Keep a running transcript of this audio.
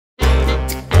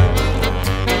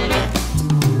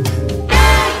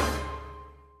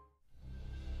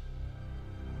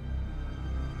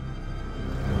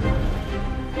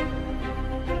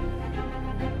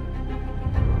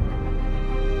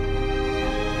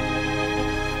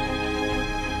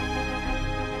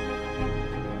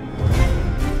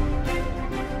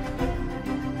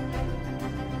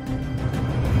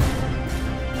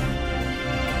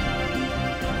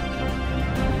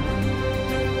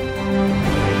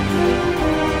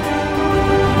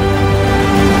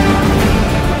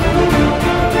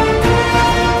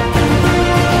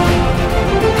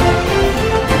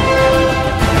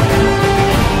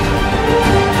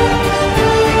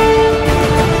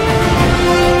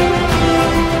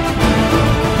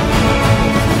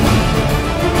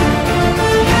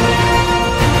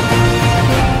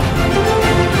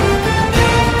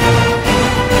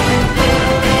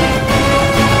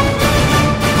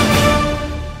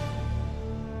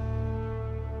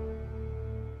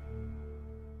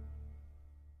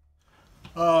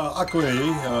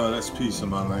Akwane, that's peace in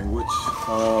my language.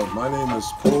 My name is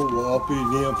Paul Walpi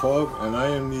Niampog, and I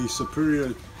am the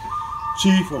Superior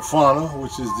Chief of FANA,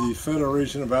 which is the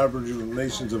Federation of Aboriginal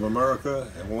Nations of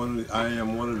America, and I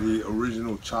am one of the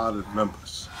original chartered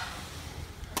members.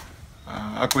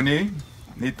 Akwane,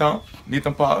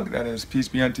 Nitan Pog, that is peace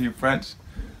be unto you, friends.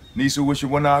 Nisu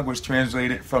Wishawanag was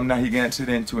translated from Nahiganset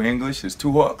into English as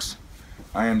Two Hawks.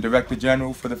 I am Director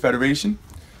General for the Federation,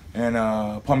 and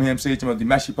Pumham Sejam of the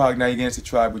Meshipog Nahiganset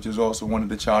tribe, which is also one of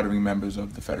the chartering members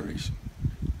of the Federation.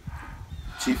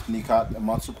 Chief Nikat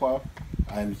Amatsukwa.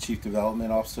 I am the Chief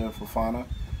Development Officer for FANA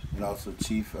and also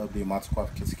Chief of the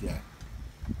Amatsukwa Kitsikiai.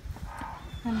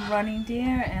 I'm Running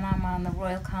Deer, and I'm on the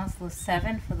Royal Council of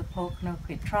 7 for the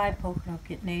Pokanoket tribe,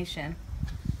 Pokanoket Nation.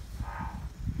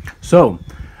 So,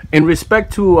 in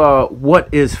respect to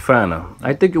what is FANA,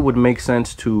 I think it would make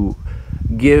sense to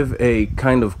give a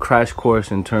kind of crash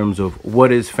course in terms of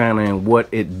what is FANA and what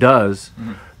it does,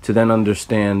 to then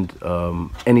understand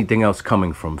anything else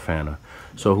coming from FANA.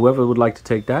 So whoever would like to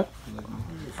take that.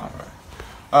 All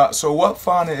right. So what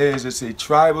FANA is, it's a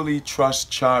tribally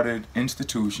trust chartered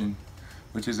institution,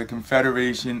 which is a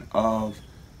confederation of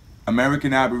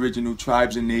American Aboriginal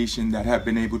tribes and nations that have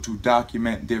been able to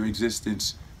document their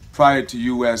existence prior to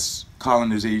U.S.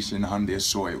 colonization on their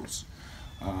soils.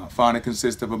 FANA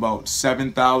consists of about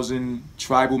 7,000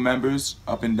 tribal members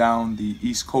up and down the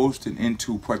East Coast and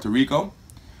into Puerto Rico.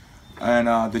 And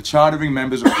the chartering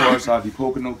members, of course, are the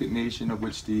Pokanoket Nation, of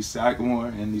which the Sagamore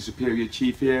and the Superior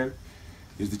Chief here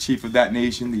is the chief of that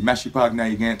nation, the Meshipog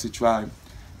Nahiganset tribe,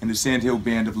 and the Sandhill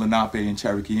Band of Lenape and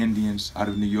Cherokee Indians out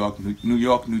of New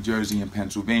York, New Jersey, and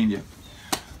Pennsylvania.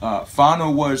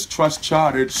 FANA was trust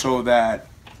chartered so that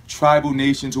tribal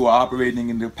nations who are operating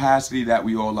in the capacity that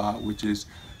we all are, which is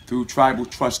through tribal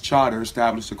trust charter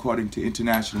established according to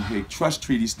International Hague Trust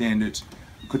Treaty standards,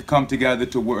 could come together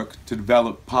to work to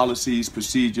develop policies,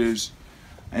 procedures,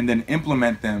 and then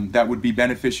implement them that would be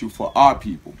beneficial for our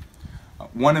people.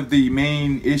 One of the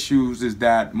main issues is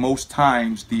that most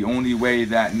times the only way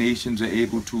that nations are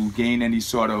able to gain any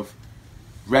sort of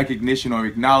recognition or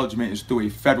acknowledgement is through a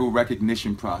federal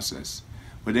recognition process.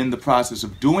 But in the process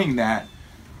of doing that,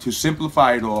 to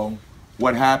simplify it all,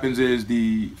 what happens is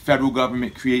the federal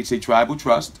government creates a tribal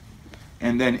trust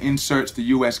and then inserts the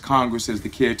U.S. Congress as the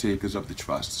caretakers of the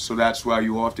trust. So that's why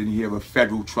you often hear of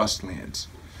federal trust lands.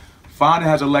 FANA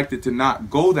has elected to not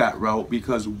go that route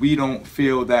because we don't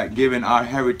feel that given our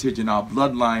heritage and our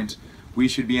bloodlines, we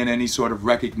should be in any sort of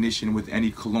recognition with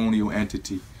any colonial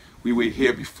entity. We were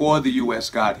here before the U.S.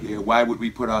 got here. Why would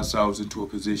we put ourselves into a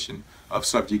position of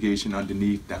subjugation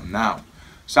underneath them now?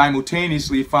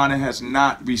 Simultaneously, FANA has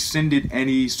not rescinded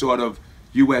any sort of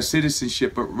U.S.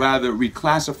 citizenship, but rather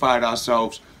reclassified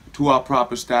ourselves to our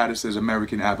proper status as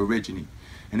American Aborigine.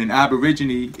 And an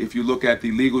Aborigine, if you look at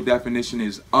the legal definition,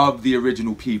 is of the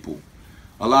original people.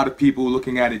 A lot of people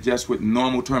looking at it just with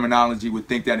normal terminology would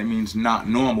think that it means not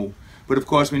normal. But of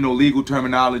course, we know legal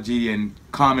terminology and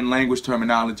common language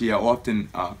terminology are often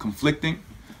conflicting.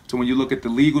 So when you look at the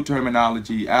legal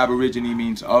terminology, Aborigine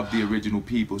means of the original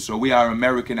people. So we are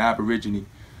American Aborigine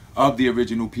of the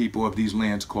original people of these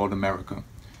lands called America.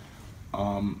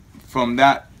 From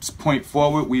that point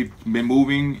forward, we've been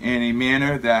moving in a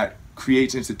manner that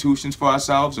creates institutions for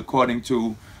ourselves according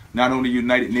to not only the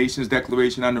United Nations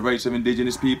Declaration on the Rights of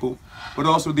Indigenous People, but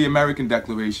also the American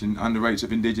Declaration on the Rights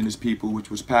of Indigenous People,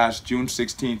 which was passed June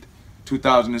 16th,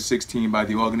 2016 by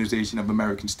the Organization of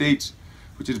American States,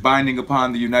 which is binding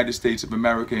upon the United States of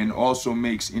America and also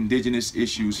makes indigenous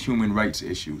issues human rights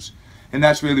issues. And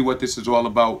that's really what this is all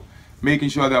about, making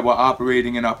sure that we're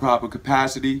operating in our proper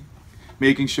capacity,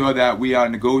 making sure that we are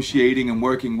negotiating and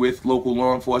working with local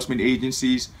law enforcement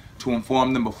agencies to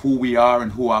inform them of who we are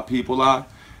and who our people are,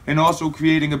 and also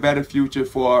creating a better future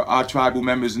for our tribal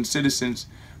members and citizens,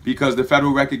 because the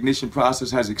federal recognition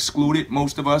process has excluded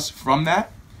most of us from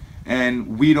that,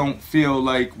 and we don't feel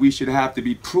like we should have to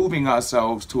be proving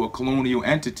ourselves to a colonial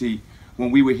entity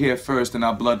when we were here first and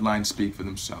our bloodlines speak for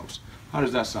themselves. How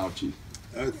does that sound, Chief?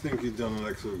 I think you've done an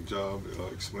excellent job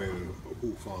explaining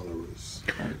who FANA is.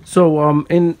 So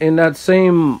in that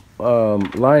same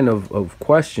line of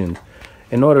questions,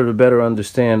 in order to better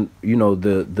understand, you know,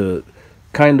 the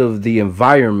kind of the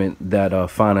environment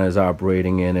that FANA is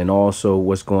operating in, and also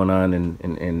what's going on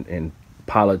in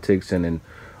politics and in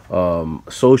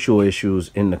social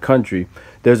issues in the country,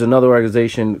 there's another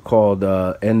organization called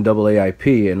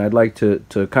NAAIP, and I'd like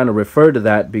to kind of refer to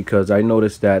that because I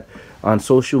noticed that on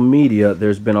social media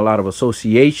there's been a lot of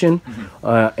association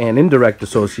and indirect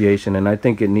association, and I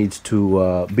think it needs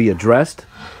to be addressed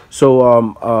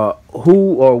So,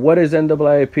 who or what is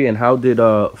NAAIP, and how did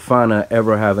FANA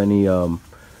ever have any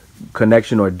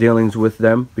connection or dealings with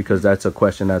them? Because that's a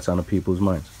question that's on the people's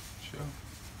minds.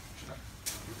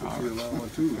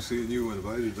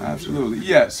 Absolutely,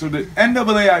 yeah. So the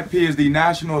NAAIP is the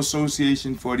National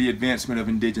Association for the Advancement of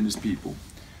Indigenous People.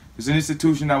 It's an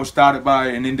institution that was started by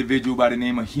an individual by the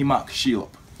name of Himak Shilop.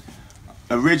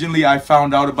 Originally, I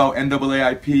found out about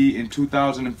NAAIP in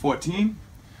 2014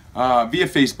 via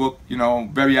Facebook, you know,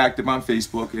 very active on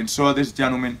Facebook, and saw this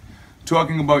gentleman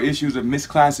talking about issues of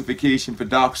misclassification for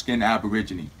dark-skinned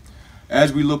Aborigine.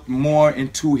 As we looked more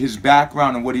into his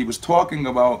background and what he was talking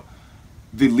about,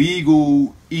 the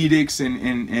legal edicts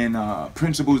and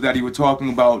principles that he was talking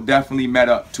about definitely met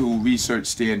up to research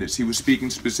standards. He was speaking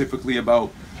specifically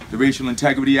about the Racial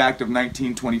Integrity Act of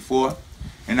 1924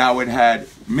 and how it had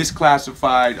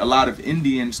misclassified a lot of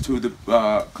Indians to the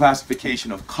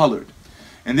classification of colored.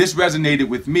 And this resonated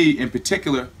with me in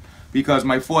particular because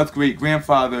my fourth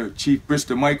great-grandfather, Chief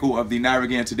Brister Michael of the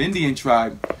Narragansett Indian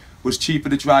tribe, was chief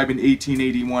of the tribe in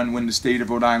 1881 when the state of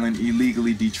Rhode Island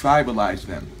illegally detribalized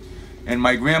them. And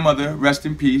my grandmother, rest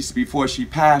in peace, before she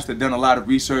passed, had done a lot of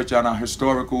research on our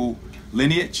historical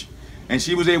lineage. And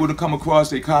she was able to come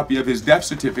across a copy of his death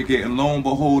certificate, and lo and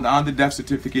behold, on the death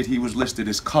certificate, he was listed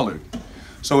as colored.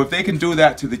 So if they can do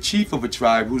that to the chief of a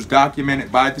tribe who's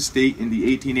documented by the state in the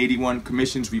 1881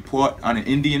 Commission's report on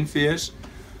Indian affairs,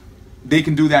 they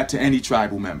can do that to any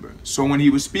tribal member. So when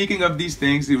he was speaking of these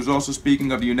things, he was also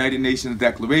speaking of the United Nations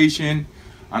Declaration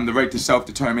on the right to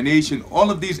self-determination.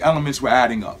 All of these elements were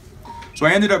adding up. So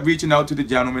I ended up reaching out to the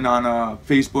gentleman on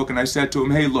Facebook, and I said to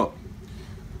him, hey, look,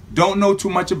 don't know too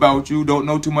much about you, don't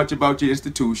know too much about your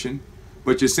institution,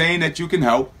 but you're saying that you can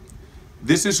help.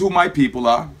 This is who my people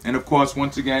are. And of course,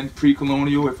 once again,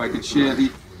 pre-colonial, if I could share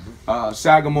the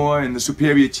Sagamore and the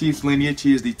Superior Chief's lineage,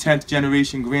 he is the 10th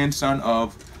generation grandson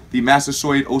of the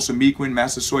Massasoit Osamequin.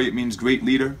 Massasoit means great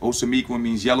leader. Osamequin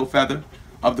means yellow feather,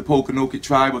 of the Pokanoket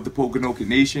tribe, of the Pokanoket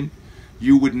Nation.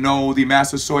 You would know the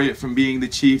Massasoit from being the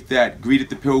chief that greeted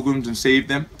the Pilgrims and saved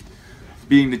them,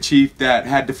 being the chief that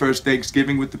had the first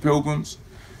Thanksgiving with the Pilgrims,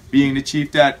 being the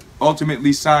chief that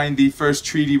ultimately signed the first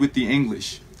treaty with the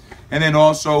English. And then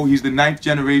also, he's the 9th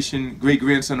generation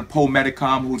great-grandson of Poe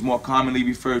Metacom, who's more commonly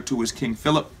referred to as King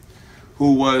Philip,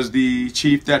 who was the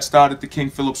chief that started the King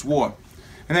Philip's War.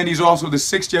 And then he's also the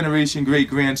 6th generation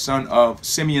great-grandson of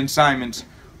Simeon Simons,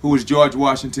 who was George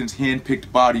Washington's hand-picked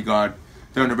bodyguard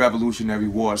during the Revolutionary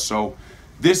War. So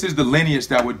this is the lineage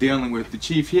that we're dealing with. The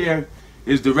chief here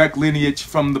is direct lineage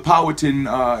from the Powhatan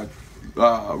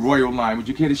royal line. Would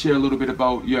you care to share a little bit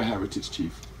about your heritage,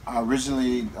 Chief?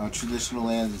 Originally, traditional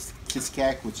land is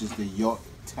Kiskak, which is the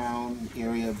Yorktown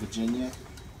area of Virginia.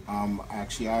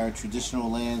 Actually, our traditional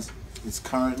lands is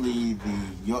currently the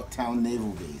Yorktown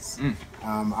Naval Base.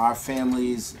 Our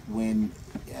families, when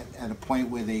at a point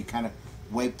where they kind of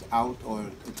wiped out or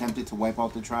attempted to wipe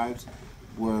out the tribes,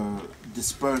 were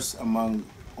dispersed among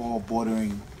all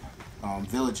bordering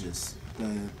villages.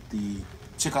 The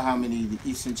Chickahominy, the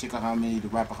Eastern Chickahominy, the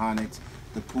Rappahannocks,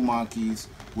 the Pumonkeys,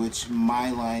 which my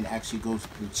line actually goes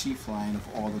to the chief line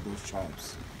of all of those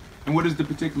tribes. And what is the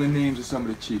particular names of some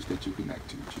of the chiefs that you connect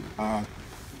to, Chief?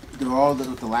 They're all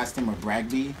the last name are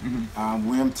Bragby,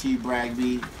 William T.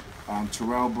 Bragby,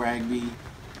 Terrell Bragby,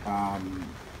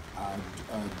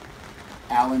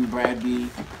 Alan Bradby,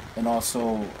 and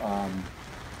also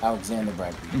Alexander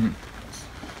Bradby.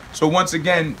 So once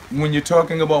again, when you're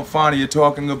talking about FANA, you're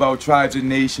talking about tribes and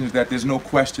nations that there's no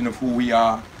question of who we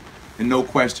are and no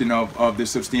question of the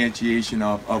substantiation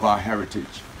of our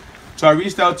heritage. So I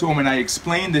reached out to him and I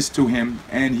explained this to him,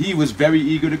 and he was very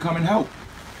eager to come and help.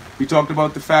 We talked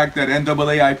about the fact that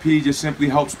NAAIP just simply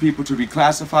helps people to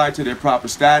reclassify to their proper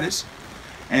status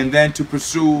and then to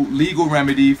pursue legal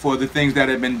remedy for the things that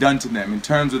have been done to them in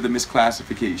terms of the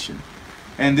misclassification.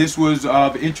 And this was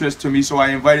of interest to me, so I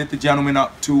invited the gentleman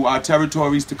up to our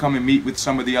territories to come and meet with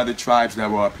some of the other tribes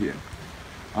that were up here.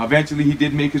 Eventually he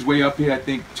did make his way up here. I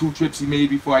think 2 trips he made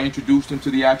before I introduced him to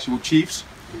the actual chiefs.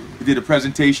 He did a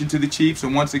presentation to the chiefs,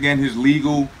 and once again his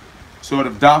legal sort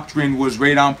of doctrine was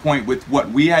right on point with what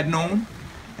we had known,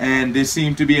 and there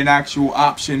seemed to be an actual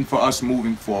option for us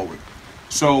moving forward.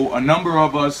 So a number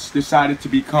of us decided to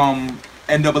become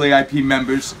NAAIP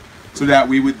members so that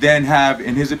we would then have,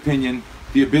 in his opinion,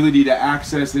 the ability to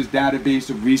access his database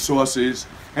of resources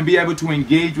and be able to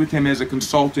engage with him as a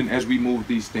consultant as we move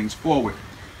these things forward.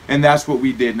 And that's what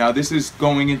we did. Now this is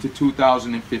going into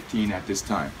 2015 at this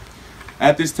time.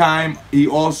 At this time, he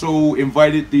also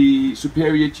invited the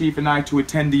Superior Chief and I to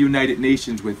attend the United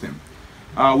Nations with him,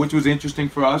 which was interesting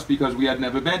for us because we had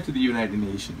never been to the United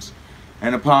Nations.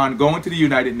 And upon going to the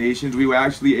United Nations, we were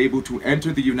actually able to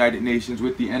enter the United Nations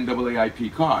with the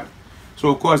NAAIP card. So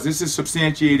of course, this is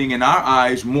substantiating in our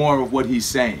eyes more of what he's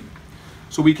saying.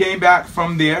 So we came back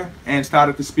from there and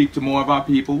started to speak to more of our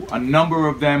people. A number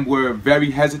of them were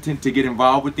very hesitant to get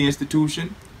involved with the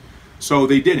institution, so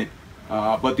they didn't.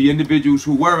 But the individuals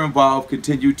who were involved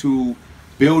continued to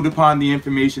build upon the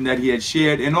information that he had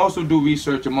shared and also do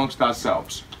research amongst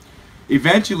ourselves.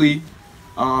 Eventually,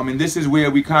 and this is where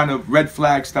we kind of red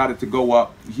flags started to go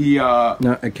up.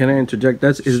 Now, can I interject?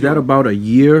 Is Sure. that about a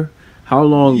year? How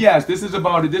long? Yes, this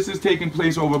is taking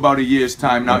place over about a year's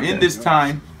time. Now, in this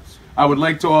time, I would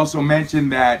like to also mention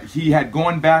that he had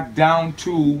gone back down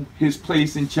to his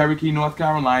place in Cherokee, North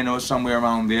Carolina, or somewhere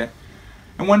around there.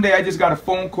 And one day I just got a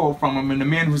phone call from him, and the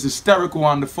man was hysterical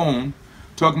on the phone,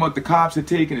 talking about the cops had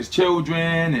taken his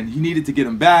children, and he needed to get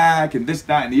them back, and this,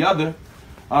 that, and the other.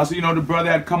 So, you know, the brother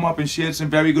had come up and shared some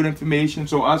very good information.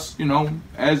 So us, you know,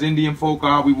 as Indian folk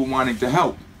are, we were wanting to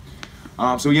help.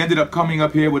 So he ended up coming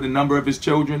up here with a number of his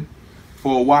children.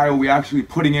 For a while, we actually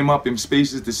putting him up in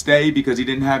spaces to stay because he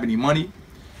didn't have any money.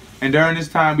 And during this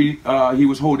time, he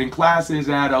was holding classes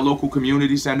at our local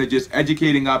community center, just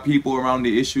educating our people around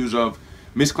the issues of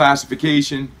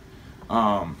misclassification,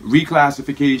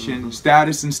 reclassification,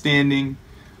 status and standing,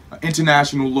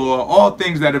 international law, all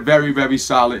things that are very, very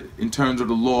solid in terms of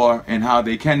the law and how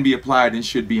they can be applied and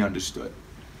should be understood.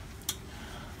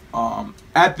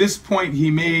 At this point, he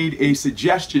made a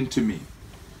suggestion to me,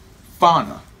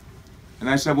 FANA. And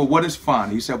I said, well, what is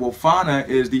FANA? He said, well, FANA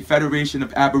is the Federation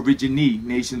of Aborigine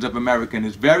Nations of America. And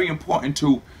it's very important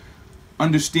to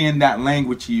understand that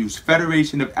language he used,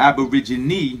 Federation of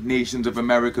Aborigine Nations of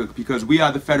America, because we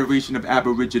are the Federation of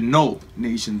Aboriginal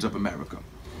Nations of America.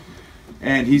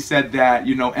 And he said that,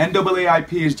 you know,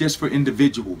 NAAIP is just for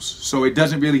individuals, so it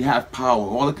doesn't really have power.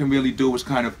 All it can really do is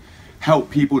kind of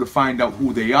help people to find out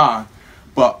who they are.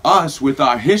 But us, with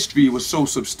our history, was so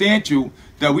substantial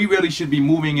that we really should be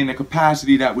moving in a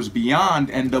capacity that was beyond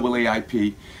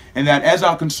NAAIP. And that as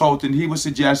our consultant, he was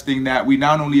suggesting that we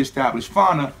not only establish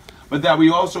FANA, but that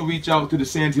we also reach out to the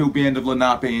Sandhill Band of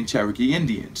Lenape and Cherokee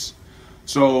Indians.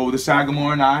 So the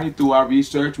Sagamore and I, through our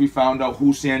research, we found out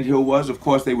who Sandhill was. Of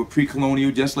course, they were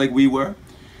pre-colonial, just like we were.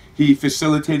 He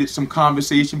facilitated some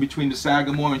conversation between the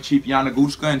Sagamore and Chief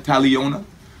Yanaguska and Taliona,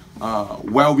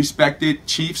 well-respected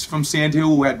chiefs from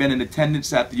Sandhill who had been in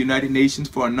attendance at the United Nations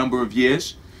for a number of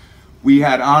years. We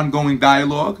had ongoing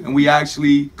dialogue, and we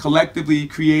actually collectively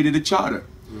created a charter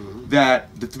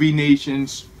that the three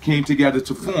nations came together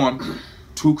to form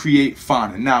to create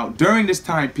FANA. Now, during this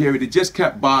time period, it just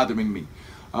kept bothering me.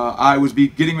 I was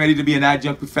getting ready to be an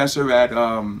adjunct professor at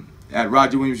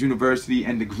Roger Williams University,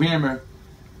 and the grammar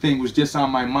thing was just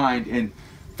on my mind. And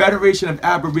Federation of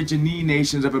Aborigine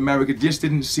Nations of America just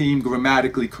didn't seem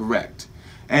grammatically correct.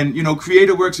 And, you know,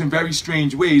 Creator works in very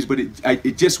strange ways, but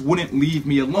it just wouldn't leave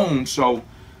me alone. So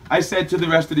I said to the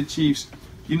rest of the chiefs,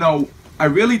 you know, I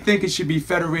really think it should be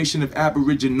Federation of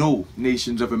Aboriginal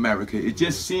Nations of America. It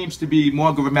just seems to be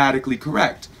more grammatically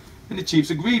correct. And the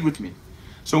chiefs agreed with me.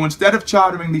 So instead of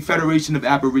chartering the Federation of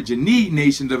Aborigine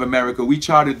Nations of America, we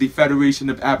chartered the Federation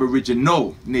of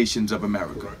Aboriginal Nations of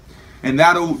America. And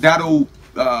that'll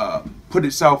put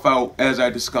itself out as I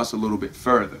discuss a little bit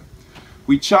further.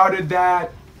 We chartered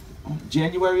that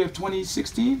January of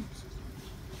 2016.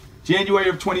 January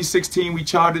of 2016, we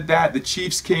chartered that. The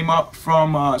chiefs came up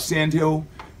from Sandhill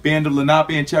Band of Lenape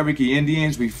and Cherokee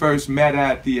Indians. We first met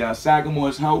at the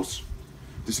Sagamore's house,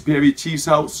 the Superior Chief's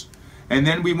house. And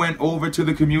then we went over to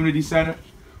the community center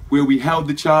where we held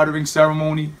the chartering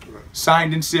ceremony,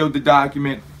 signed and sealed the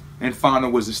document, and FANA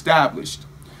was established.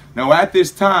 Now at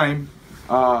this time,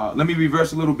 let me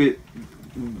reverse a little bit.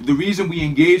 The reason we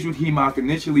engaged with Hemok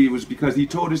initially was because he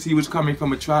told us he was coming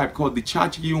from a tribe called the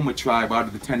Chachiyuma tribe out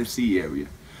of the Tennessee area.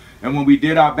 And when we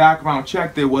did our background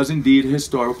check, there was indeed a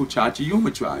historical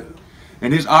Chachiyuma tribe.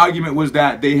 And his argument was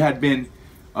that they had been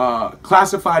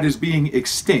classified as being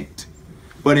extinct.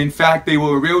 But in fact, they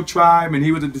were a real tribe, and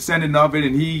he was a descendant of it,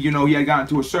 and he, you know, he had gotten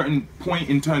to a certain point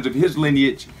in terms of his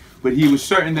lineage, but he was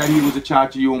certain that he was a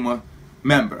Chachiyuma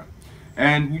member.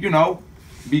 And, you know,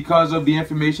 because of the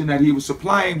information that he was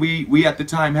supplying, we at the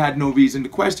time had no reason to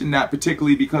question that,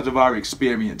 particularly because of our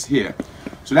experience here.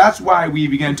 So that's why we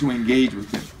began to engage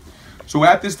with him. So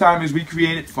at this time, as we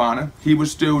created FANA, he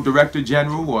was still Director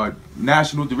General or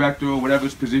National Director or whatever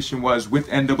his position was with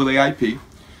NAAIP.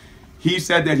 He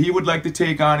said that he would like to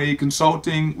take on a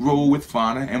consulting role with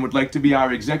FANA and would like to be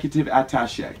our executive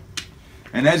attaché.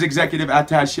 And as executive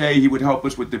attaché, he would help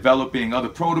us with developing other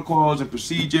protocols and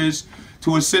procedures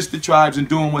to assist the tribes in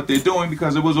doing what they're doing,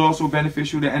 because it was also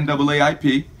beneficial to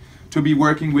NAAIP to be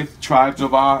working with tribes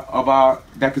of our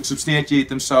that could substantiate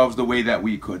themselves the way that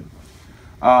we could.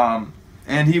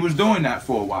 And he was doing that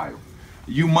for a while.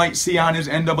 You might see on his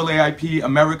NAAIP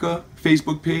America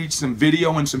Facebook page some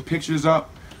video and some pictures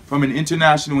up from an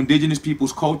International Indigenous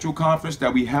Peoples Cultural Conference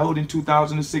that we held in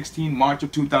 2016, March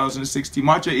of 2016,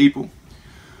 March or April,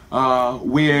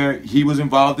 where he was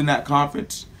involved in that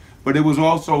conference. But it was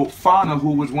also FANA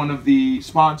who was one of the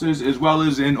sponsors, as well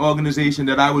as an organization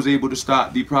that I was able to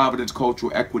start, the Providence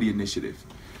Cultural Equity Initiative.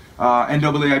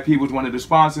 NAAIP was one of the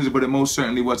sponsors, but it most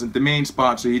certainly wasn't the main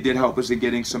sponsor. He did help us in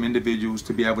getting some individuals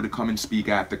to be able to come and speak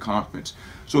at the conference.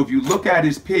 So if you look at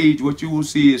his page, what you will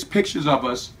see is pictures of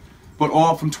us, but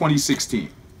all from 2016.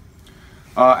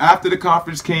 After the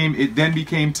conference came, it then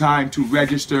became time to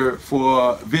register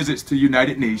for visits to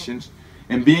United Nations.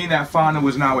 And being that FANA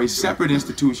was now a separate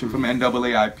institution from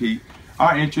NAAIP,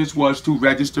 our interest was to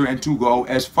register and to go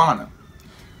as FANA.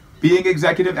 Being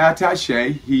executive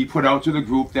attaché, he put out to the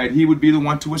group that he would be the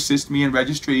one to assist me in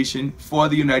registration for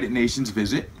the United Nations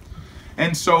visit.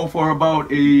 And so for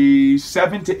about a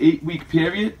 7 to 8 week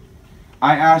period,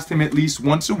 I asked him at least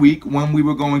once a week when we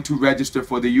were going to register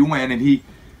for the UN, and he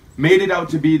made it out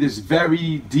to be this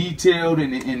very detailed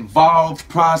and involved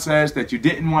process that you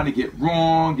didn't want to get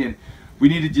wrong, and we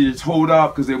needed to just hold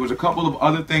up because there was a couple of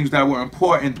other things that were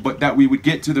important, but that we would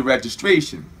get to the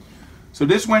registration. So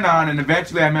this went on, and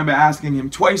eventually I remember asking him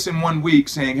twice in 1 week,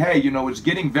 saying, hey, you know, it's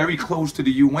getting very close to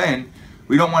the UN.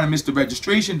 We don't want to miss the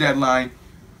registration deadline.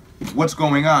 What's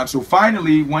going on? So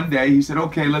finally, one day, he said,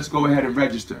 okay, let's go ahead and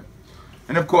register.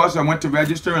 And of course, I went to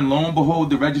register, and lo and behold,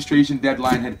 the registration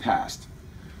deadline had passed.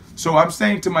 So I'm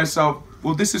saying to myself,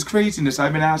 well, this is craziness.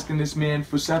 I've been asking this man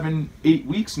for 7, 8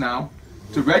 weeks now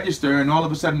to register, and all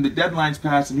of a sudden the deadline's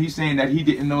passed, and he's saying that he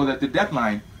didn't know that the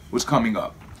deadline was coming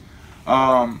up.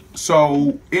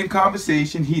 So in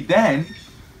conversation, he then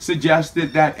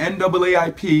suggested that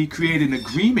NAAIP create an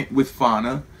agreement with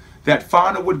FANA, that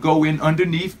FANA would go in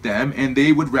underneath them and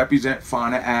they would represent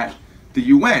FANA at the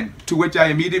UN. To which I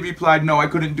immediately replied, no, I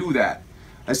couldn't do that.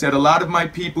 I said a lot of my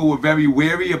people were very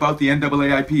wary about the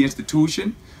NAAIP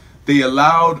institution. They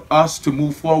allowed us to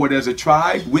move forward as a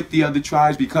tribe with the other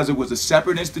tribes because it was a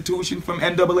separate institution from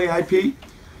NAAIP.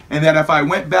 And that if I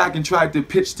went back and tried to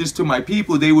pitch this to my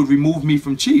people, they would remove me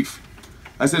from chief.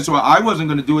 I said, so I wasn't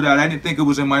going to do that. I didn't think it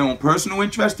was in my own personal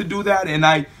interest to do that. And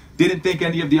I didn't think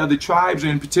any of the other tribes, or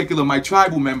in particular my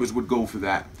tribal members, would go for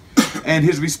that. And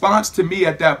his response to me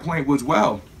at that point was,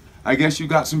 well, I guess you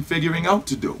got some figuring out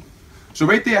to do. So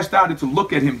right there I started to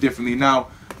look at him differently. Now,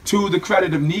 to the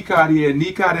credit of Nikat here,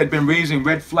 Nikat had been raising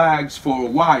red flags for a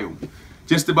while,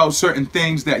 just about certain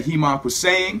things that HEMOC was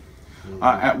saying.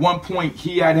 At one point,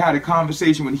 he had a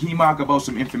conversation with HEMOC about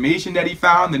some information that he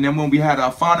found, and then when we had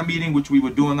our FANA meeting, which we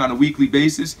were doing on a weekly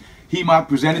basis, HEMOC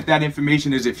presented that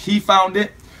information as if he found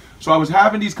it. So I was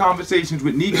having these conversations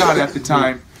with Nikat at the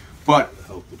time, but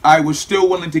I was still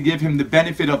willing to give him the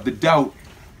benefit of the doubt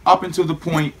up until the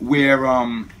point where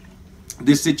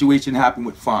this situation happened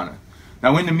with FANA.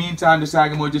 Now, in the meantime, the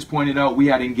Sagamore just pointed out, we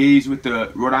had engaged with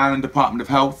the Rhode Island Department of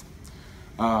Health,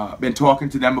 been talking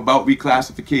to them about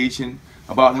reclassification,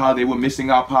 about how they were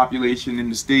missing our population in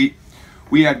the state.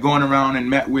 We had gone around and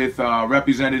met with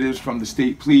representatives from the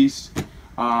state police.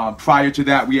 Prior to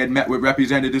that, we had met with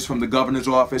representatives from the governor's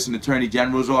office and attorney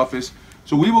general's office.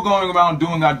 So we were going around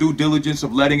doing our due diligence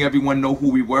of letting everyone know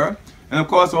who we were. And of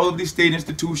course, all of these state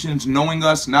institutions knowing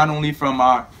us, not only from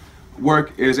our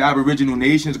work as Aboriginal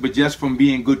nations, but just from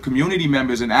being good community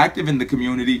members and active in the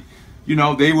community, you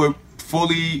know, they were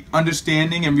fully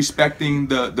understanding and respecting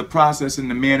the process and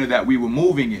the manner that we were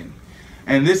moving in.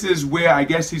 And this is where I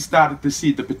guess he started to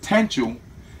see the potential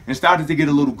and started to get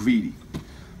a little greedy.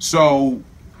 So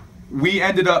we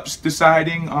ended up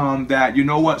deciding that, you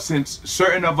know what, since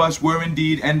certain of us were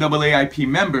indeed NAAIP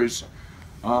members,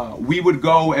 we would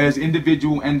go as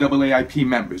individual NAAIP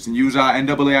members and use our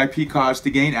NAAIP cards to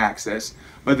gain access,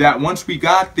 but that once we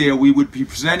got there, we would be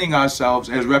presenting ourselves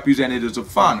as representatives of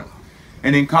FANA.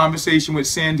 And in conversation with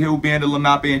Sandhill Band of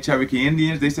Lenape and Cherokee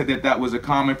Indians, they said that that was a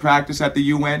common practice at the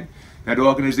UN, that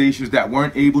organizations that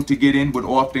weren't able to get in would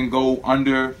often go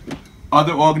under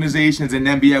other organizations and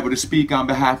then be able to speak on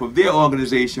behalf of their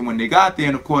organization when they got there.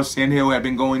 And of course, Sandhill had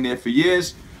been going there for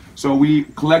years. So we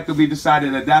collectively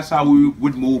decided that that's how we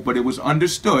would move, but it was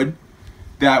understood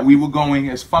that we were going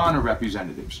as FANA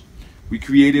representatives. We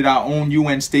created our own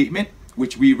UN statement,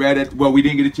 which we read it, well, we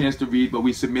didn't get a chance to read, but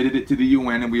we submitted it to the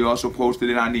UN, and we also posted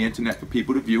it on the internet for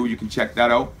people to view. You can check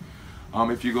that out.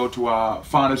 If you go to our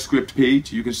FANA script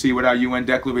page, you can see what our UN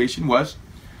declaration was.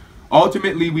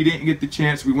 Ultimately, we didn't get the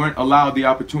chance, we weren't allowed the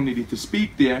opportunity to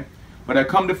speak there, But I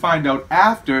come to find out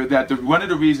after that one of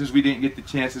the reasons we didn't get the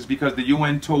chance is because the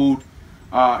UN told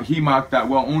HEMOC that,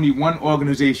 well, only one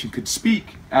organization could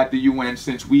speak at the UN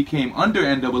since we came under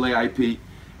NAAIP,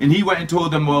 and he went and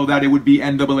told them, well, that it would be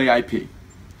NAAIP.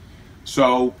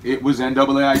 So it was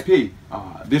NAAIP.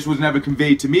 This was never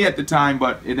conveyed to me at the time,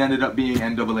 but it ended up being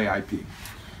NAAIP.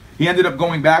 He ended up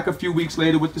going back a few weeks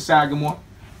later with the Sagamore,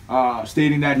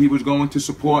 stating that he was going to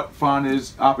support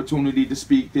FANA's opportunity to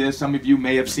speak there. Some of you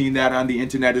may have seen that on the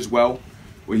internet as well,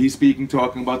 where he's speaking,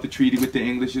 talking about the treaty with the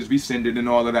English is rescinded and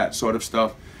all of that sort of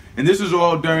stuff. And this is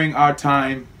all during our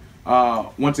time,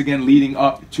 once again, leading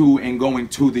up to and going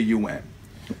to the UN.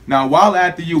 Now, while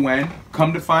at the UN,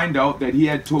 come to find out that he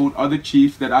had told other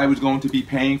chiefs that I was going to be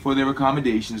paying for their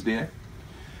accommodations there.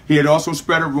 He had also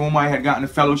spread a rumor. I had gotten a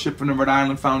fellowship from the Rhode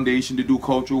Island Foundation to do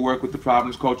cultural work with the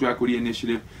Providence Cultural Equity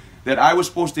Initiative, that I was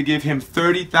supposed to give him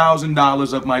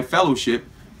 $30,000 of my fellowship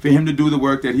for him to do the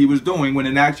work that he was doing, when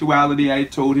in actuality I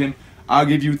had told him, I'll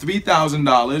give you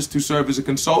 $3,000 to serve as a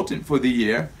consultant for the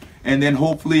year, and then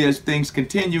hopefully as things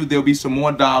continue there'll be some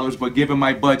more dollars, but given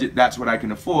my budget, that's what I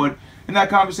can afford. And that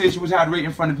conversation was had right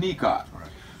in front of NECOG.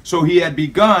 So he had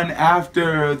begun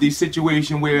after the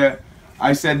situation where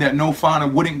I said that no FANA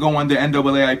wouldn't go under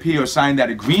NAAIP or sign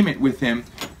that agreement with him,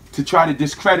 to try to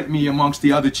discredit me amongst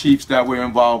the other chiefs that were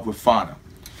involved with FANA.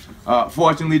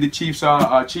 Fortunately, the chiefs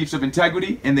are chiefs of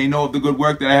integrity, and they know of the good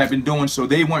work that I have been doing, so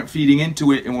they weren't feeding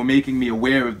into it and were making me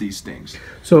aware of these things.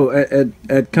 So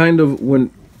at kind of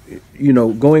when, you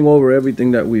know, going over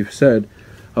everything that we've said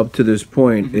up to this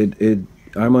point,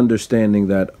 I'm understanding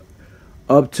that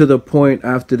up to the point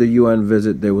after the UN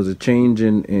visit, there was a change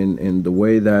in the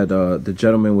way that the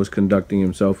gentleman was conducting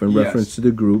himself in reference to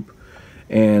the group.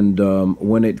 And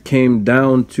when it came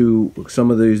down to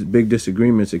some of these big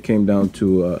disagreements, it came down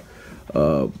to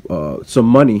some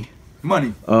money,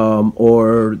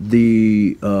 or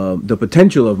the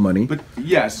potential of money. But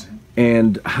yes,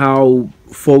 and how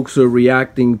folks are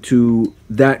reacting to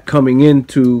that coming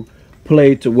into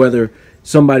play, to whether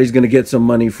somebody's going to get some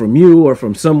money from you or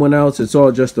from someone else. It's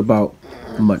all just about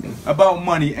money. About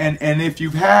money. And if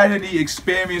you've had any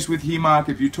experience with HEMOC,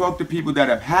 if you talk to people that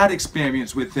have had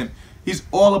experience with him, he's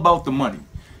all about the money.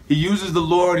 He uses the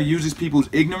law, he uses people's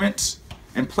ignorance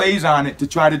and plays on it to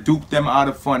try to dupe them out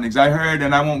of fundings. I heard,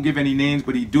 and I won't give any names,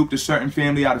 but he duped a certain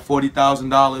family out of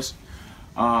 $40,000.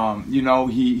 You know,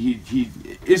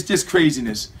 it's just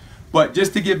craziness. But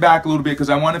just to get back a little bit, because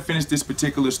I want to finish this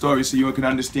particular story so you can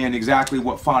understand exactly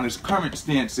what FANA's current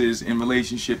stance is in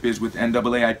relationship is with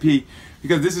NAAIP,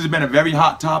 because this has been a very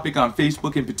hot topic on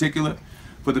Facebook in particular.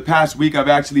 For the past week, I've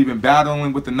actually been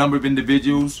battling with a number of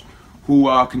individuals who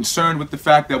are concerned with the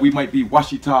fact that we might be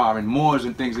Washita and Moors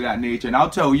and things of that nature. And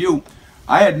I'll tell you,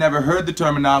 I had never heard the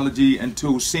terminology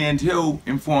until Sand Hill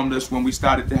informed us when we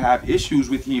started to have issues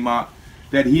with HEMOC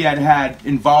that he had had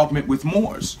involvement with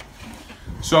Moors.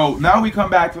 So now we come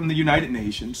back from the United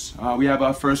Nations. We have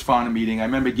our first FANA meeting. I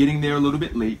remember getting there a little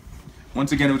bit late.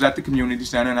 Once again, it was at the community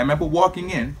center, and I remember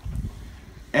walking in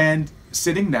and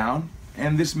sitting down,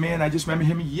 and this man, I just remember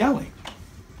him yelling.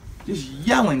 Just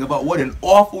yelling about what an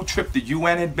awful trip the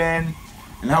UN had been,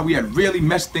 and how we had really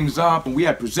messed things up, and we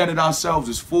had presented ourselves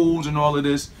as fools and all of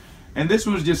this. And this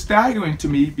was just staggering to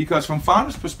me, because from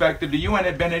FANA's perspective, the UN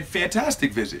had been a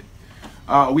fantastic visit.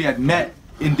 We had met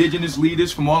indigenous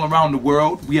leaders from all around the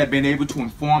world. We had been able to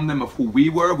inform them of who we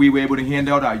were. We were able to hand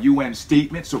out our UN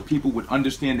statement so people would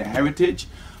understand the heritage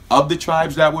of the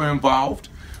tribes that were involved.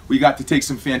 We got to take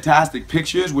some fantastic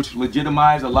pictures, which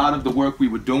legitimized a lot of the work we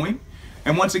were doing.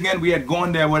 And once again, we had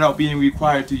gone there without being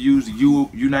required to use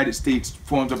United States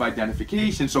forms of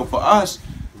identification. So for us,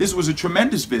 this was a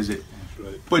tremendous visit.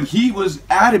 But he was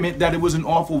adamant that it was an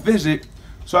awful visit.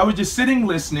 So I was just sitting,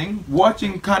 listening,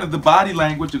 watching kind of the body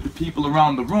language of the people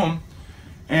around the room.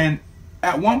 And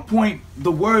at one point,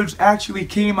 the words actually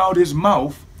came out his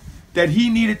mouth that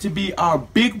he needed to be our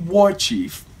big war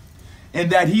chief, and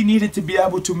that he needed to be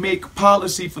able to make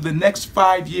policy for the next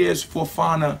 5 years for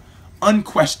FANA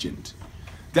unquestioned.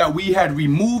 That we had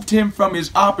removed him from his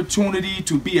opportunity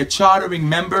to be a chartering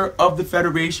member of the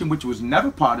Federation, which was never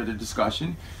part of the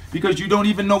discussion, because you don't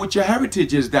even know what your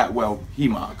heritage is that well,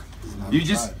 HEMOC. You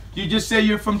just say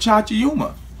you're from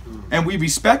Chachayuma. And we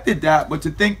respected that, but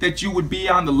to think that you would be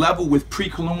on the level with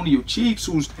pre-colonial chiefs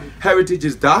whose heritage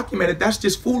is documented, that's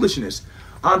just foolishness.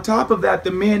 On top of that,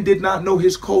 the man did not know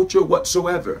his culture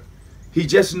whatsoever. He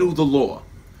just knew the law.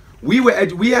 We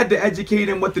had to educate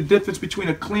him what the difference between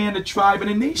a clan, a tribe, and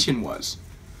a nation was.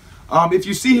 If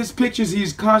you see his pictures,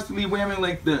 he's constantly wearing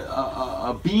like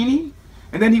a beanie,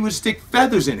 and then he would stick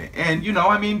feathers in it. And, you know,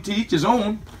 I mean, to each his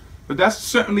own, but that's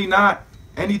certainly not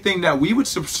anything that we would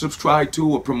subscribe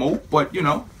to or promote, but you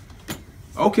know,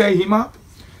 okay, HEMOC.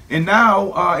 And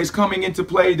now is coming into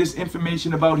play this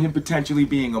information about him potentially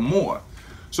being a Moor.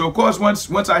 So of course,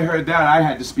 once I heard that, I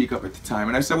had to speak up at the time,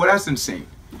 and I said, well, that's insane.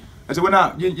 I said,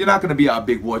 you're not going to be our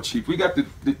big war chief. We got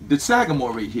the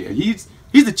Sagamore right here. He's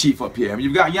the chief up here. I mean,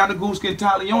 you've got Yanaguska and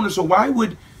Taliona, so why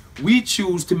would we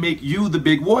choose to make you the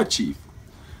big war chief?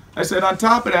 I said, on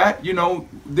top of that, you know,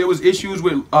 there was issues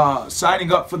with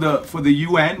signing up for the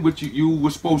UN, which you were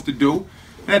supposed to do.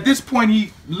 And at this point,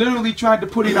 he literally tried to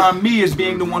put it on me as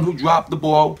being the one who dropped the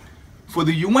ball for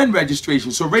the UN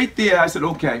registration. So right there, I said,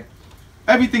 okay,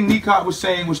 everything Nikat was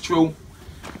saying was true.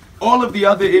 All of the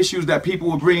other issues that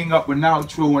people were bringing up were now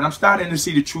true, and I'm starting to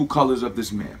see the true colors of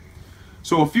this man.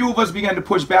 So a few of us began to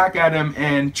push back at him,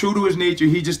 and true to his nature,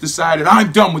 he just decided,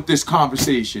 I'm done with this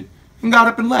conversation, and got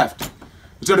up and left.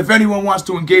 He said, if anyone wants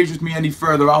to engage with me any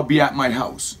further, I'll be at my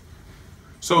house.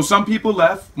 So some people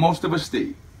left, most of us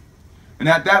stayed. And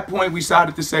at that point, we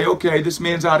started to say, okay, this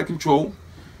man's out of control.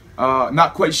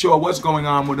 Not quite sure what's going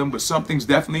on with him, but something's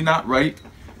definitely not right.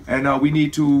 And we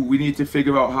need to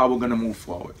figure out how we're going to move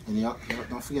forward. And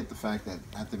don't forget the fact that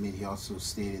at the meeting, he also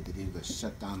stated that he was going to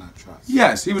shut down our trust.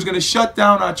 Yes, he was going to shut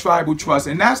down our tribal trust.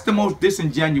 And that's the most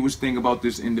disingenuous thing about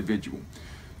this individual.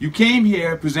 You came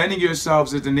here presenting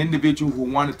yourselves as an individual who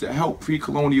wanted to help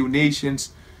pre-colonial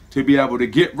nations to be able to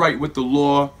get right with the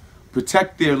law,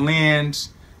 protect their lands,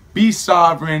 be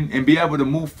sovereign, and be able to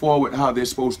move forward how they're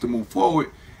supposed to move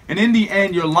forward. And in the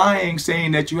end, you're lying,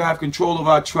 saying that you have control of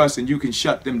our trust and you can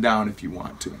shut them down if you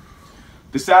want to.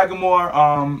 The Sagamore,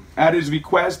 at his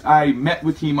request, I met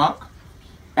with HEMOC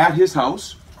at his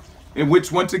house, in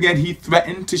which once again he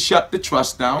threatened to shut the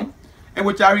trust down, in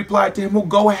which I replied to him, well,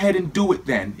 go ahead and do it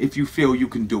then, if you feel you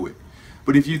can do it.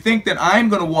 But if you think that I'm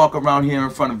going to walk around here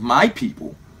in front of my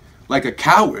people like a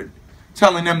coward,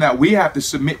 telling them that we have to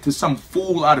submit to some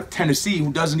fool out of Tennessee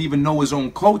who doesn't even know his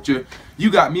own culture, you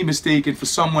got me mistaken for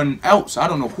someone else. I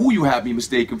don't know who you have me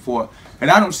mistaken for, and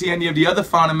I don't see any of the other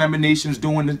FANA member nations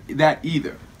doing that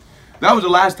either. That was the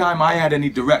last time I had any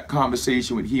direct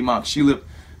conversation with HEMOC Shilip.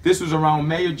 This was around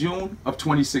May or June of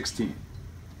 2016.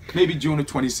 Maybe June of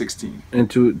 2016.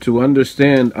 And to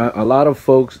understand, a lot of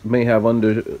folks may have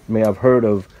heard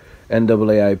of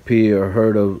NAAIP or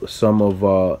heard of some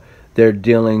of their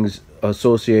dealings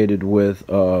associated with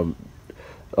the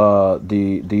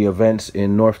events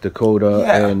in North Dakota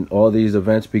and all these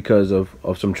events because of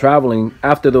some traveling.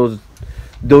 After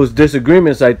those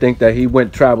disagreements, I think that he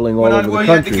went traveling all over the country.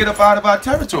 He had to get up out of our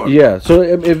territory. Yeah, so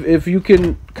if you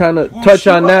can kind of touch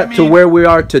on that to where we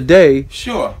are today.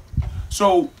 Sure.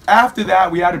 So after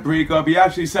that, we had a breakup. He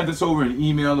actually sent us over an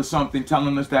email or something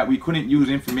telling us that we couldn't use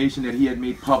information that he had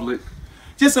made public.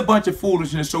 Just a bunch of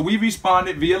foolishness. So we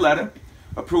responded via letter,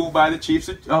 approved by the chiefs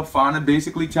of FANA,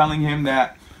 basically telling him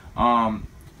that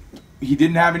he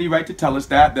didn't have any right to tell us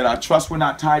that our trusts were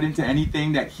not tied into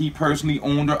anything that he personally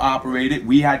owned or operated.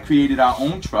 We had created our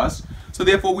own trust, so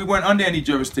therefore we weren't under any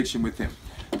jurisdiction with him.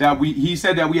 He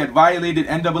said that we had violated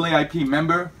NAAIP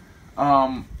member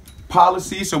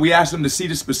policies, so we asked him to see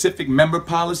the specific member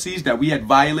policies that we had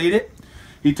violated.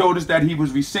 He told us that he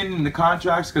was rescinding the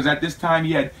contracts because at this time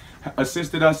he had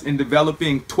assisted us in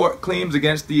developing tort claims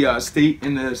against the state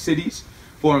and the cities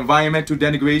for environmental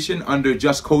denigration under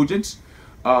just cogence.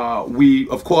 We,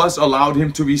 of course, allowed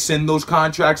him to rescind those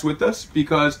contracts with us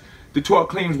because the tort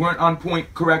claims weren't on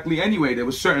point correctly anyway. There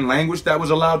was certain language that was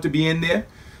allowed to be in there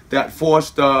that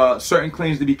forced certain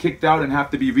claims to be kicked out and have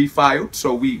to be refiled,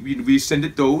 so we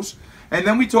rescinded those. And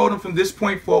then we told him from this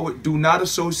point forward, do not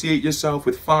associate yourself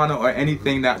with FANA or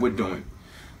anything that we're doing.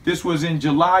 This was in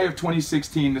July of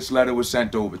 2016, this letter was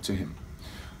sent over to him.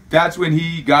 That's when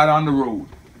he got on the road.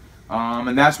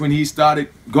 And that's when he started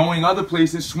going other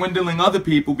places, swindling other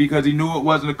people because he knew it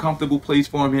wasn't a comfortable place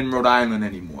for him in Rhode Island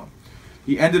anymore.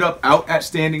 He ended up out at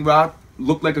Standing Rock,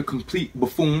 looked like a complete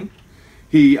buffoon.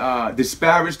 He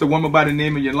disparaged a woman by the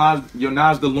name of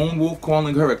Yonaz the Lone Wolf,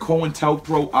 calling her a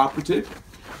COINTELPRO operative.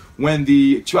 When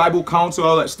the tribal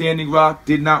council at Standing Rock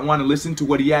did not want to listen to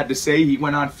what he had to say, he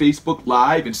went on Facebook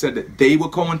Live and said that they were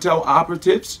COINTEL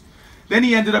operatives. Then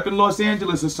he ended up in Los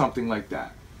Angeles or something like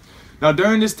that. Now,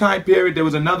 during this time period, there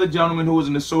was another gentleman who was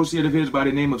an associate of his by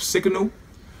the name of Sikanu,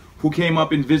 who came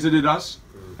up and visited us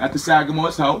at the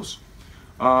Sagamore's house.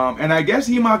 And I guess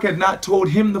HEMOC had not told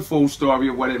him the full story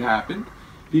of what had happened,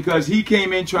 because he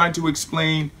came in trying to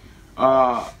explain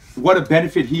what a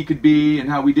benefit he could be and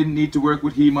how we didn't need to work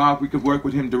with HEMOC, we could work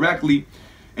with him directly.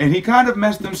 And he kind of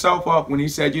messed himself up when he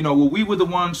said, you know, well, we were the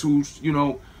ones who, you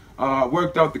know,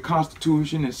 worked out the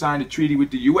Constitution and signed a treaty with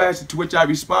the U.S., to which I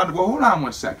responded, well, hold on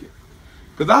one second.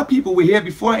 Because our people were here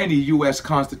before any U.S.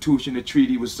 Constitution or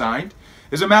treaty was signed.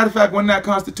 As a matter of fact, when that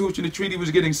Constitution or treaty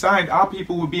was getting signed, our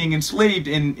people were being enslaved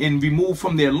and removed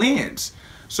from their lands.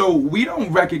 So we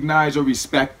don't recognize or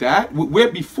respect that.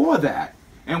 We're before that.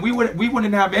 And we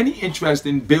wouldn't have any interest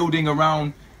in building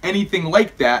around anything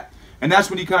like that. And that's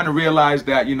when he kind of realized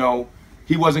that, you know,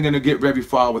 he wasn't going to get very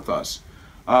far with us.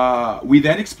 We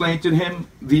then explained to him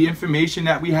the information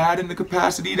that we had and the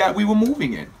capacity that we were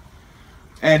moving in.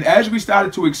 And as we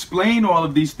started to explain all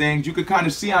of these things, you could kind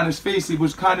of see on his face, it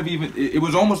was kind of it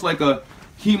was almost like a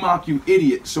 "he-mock you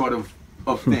idiot" sort of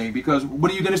thing. Because what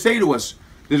are you going to say to us?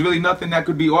 There's really nothing that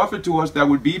could be offered to us that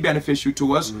would be beneficial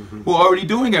to us. We're already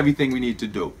doing everything we need to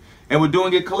do. And we're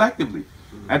doing it collectively.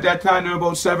 At that time, there were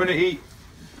about 7 or 8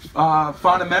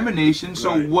 FANA member nations.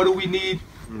 So what do we need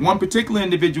one particular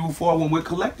individual for when we're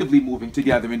collectively moving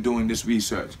together and doing this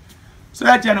research? So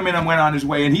that gentleman went on his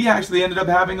way, and he actually ended up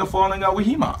having a falling out with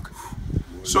HEMOC.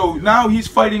 So now he's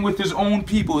fighting with his own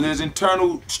people. There's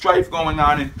internal strife going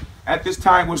on, and at this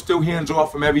time we're still hands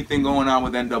off from everything going on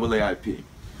with NAAIP.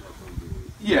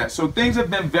 Yeah, so things have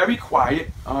been very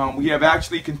quiet. We have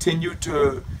actually continued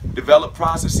to develop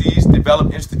processes,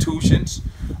 develop institutions.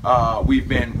 We've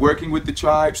been working with the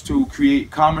tribes to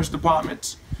create commerce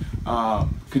departments.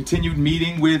 Continued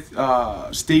meeting with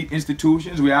state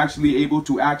institutions. We're actually able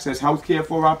to access health care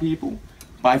for our people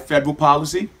by federal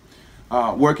policy.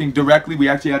 Working directly, we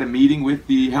actually had a meeting with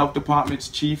the health department's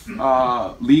chief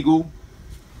legal,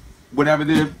 whatever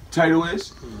their title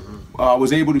is.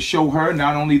 Was able to show her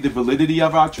not only the validity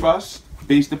of our trust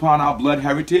based upon our blood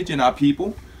heritage and our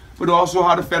people, but also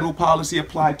how the federal policy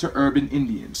applied to urban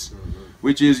Indians.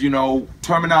 Which is, you know,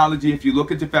 terminology. If you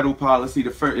look at the federal policy,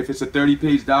 if it's a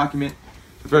 30-page document,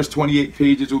 the first 28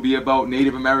 pages will be about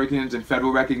Native Americans and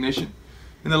federal recognition.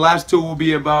 And the last 2 will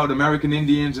be about American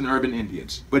Indians and urban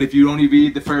Indians. But if you only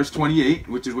read the first 28,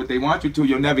 which is what they want you to,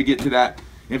 you'll never get to that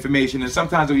information. And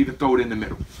sometimes they'll even throw it in the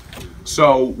middle.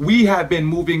 So we have been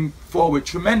moving forward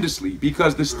tremendously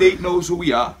because the state knows who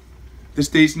we are. The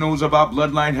state knows of our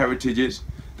bloodline heritages.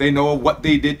 They know what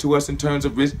they did to us in terms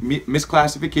of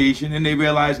misclassification, and they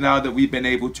realize now that we've been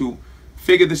able to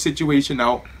figure the situation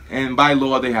out, and by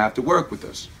law they have to work with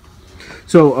us.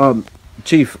 So,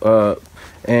 Chief,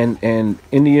 and in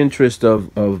the interest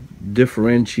of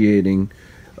differentiating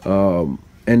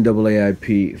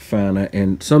NAAIP, FANA,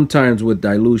 and sometimes with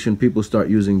dilution, people start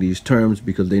using these terms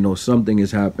because they know something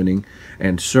is happening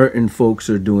and certain folks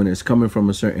are doing it. It's coming from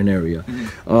a certain area.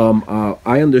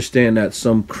 I understand that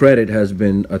some credit has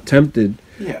been attempted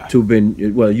to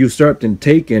been, well, usurped and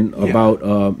taken about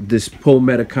this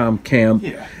Metacom camp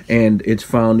and its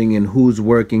founding and who's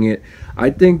working it.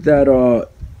 I think that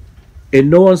in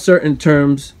no uncertain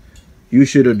terms, you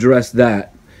should address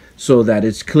that so that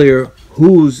it's clear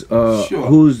who's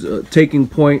taking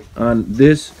point on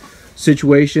this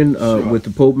situation with the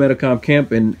Metacom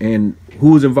camp and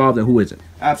who's involved and who isn't.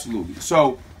 Absolutely.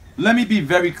 So let me be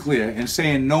very clear and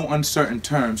say in no uncertain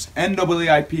terms,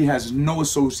 NAAIP has no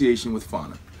association with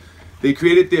FANA. They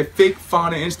created their fake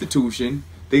FANA institution.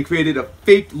 They created a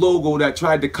fake logo that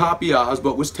tried to copy ours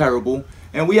but was terrible,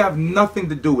 and we have nothing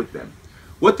to do with them.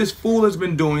 What this fool has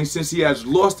been doing since he has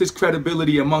lost his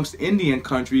credibility amongst Indian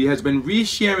country has been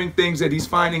resharing things that he's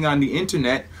finding on the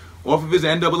internet off of his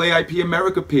NAAIP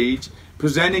America page,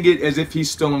 presenting it as if he's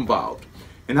still involved.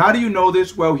 And how do you know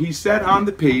this? Well, he said on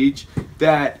the page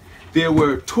that there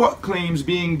were tort claims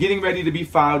getting ready to be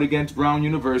filed against Brown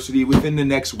University within the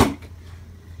next week.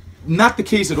 Not the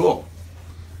case at all.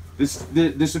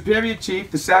 The Superior Chief,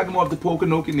 the Sagamore of the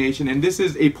Pokanoket Nation, and this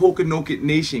is a Pokanoket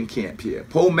Nation camp here.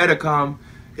 Metacom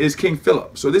is King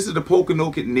Philip. So this is the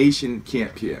Pokanoket Nation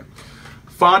camp here.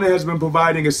 FANA has been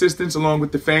providing assistance along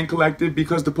with the Fan Collective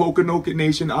because the Pokanoket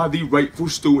Nation are the rightful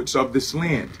stewards of this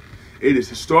land. It is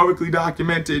historically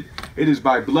documented. It is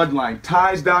by bloodline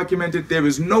ties documented. There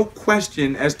is no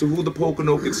question as to who the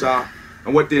Pokanokets are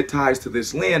and what their ties to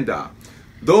this land are.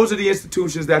 Those are the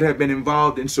institutions that have been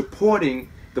involved in supporting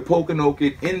the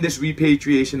Pokanoket in this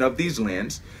repatriation of these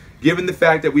lands, given the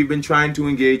fact that we've been trying to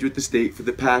engage with the state for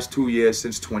the past 2 years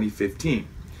since 2015.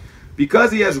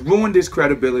 Because he has ruined his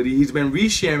credibility, he's been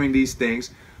resharing these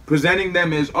things, presenting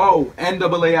them as, oh,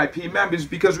 NAAIP members,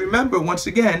 because remember, once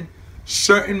again,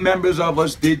 certain members of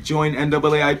us did join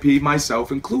NAAIP,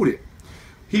 myself included.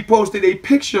 He posted a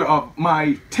picture of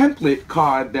my template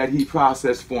card that he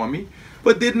processed for me,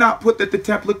 but did not put that the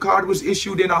template card was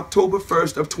issued in October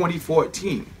 1st of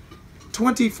 2014.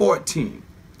 2014.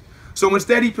 So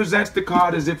instead he presents the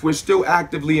card as if we're still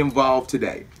actively involved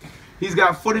today. He's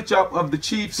got footage up of the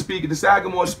chief speaking, the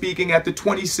Sagamore speaking at the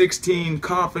 2016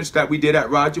 conference that we did at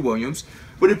Roger Williams.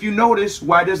 But if you notice,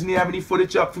 why doesn't he have any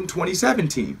footage up from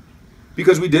 2017?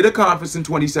 Because we did a conference in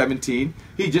 2017.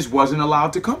 He just wasn't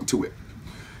allowed to come to it.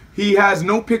 He has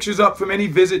no pictures up from any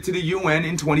visit to the UN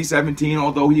in 2017,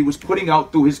 although he was putting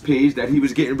out through his page that he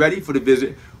was getting ready for the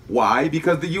visit. Why?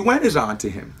 Because the UN is on to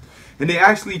him. And they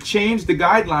actually changed the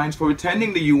guidelines for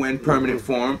attending the UN Permanent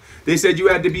Forum. They said you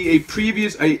had to be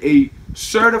a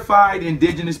certified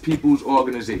indigenous peoples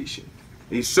organization.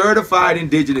 A certified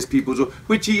indigenous peoples,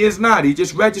 which he is not. He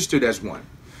just registered as one.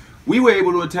 We were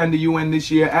able to attend the UN this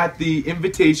year at the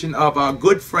invitation of our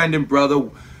good friend and brother,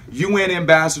 UN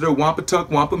Ambassador Wampatuck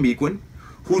Wampamiquin,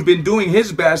 who's been doing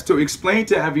his best to explain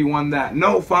to everyone that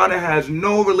no, FANA has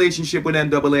no relationship with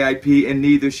NAAIP and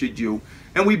neither should you.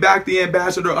 And we back the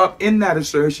ambassador up in that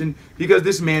assertion because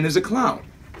this man is a clown.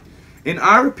 In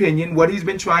our opinion, what he's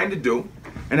been trying to do,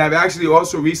 and I've actually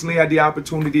also recently had the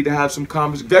opportunity to have some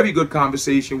very good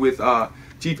conversation with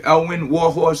Chief Elwin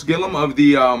Warhorse Gillum of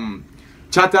the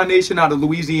Chata Nation out of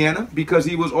Louisiana, because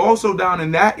he was also down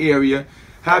in that area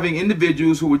having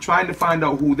individuals who were trying to find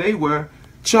out who they were,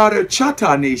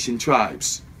 Chata Nation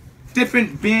tribes.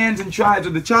 Different bands and tribes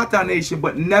of the Chata Nation,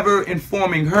 but never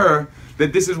informing her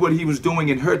that this is what he was doing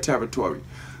in her territory.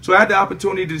 So I had the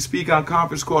opportunity to speak on a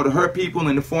conference call to her people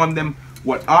and inform them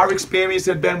what our experience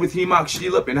had been with Hemok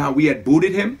Shilip and how we had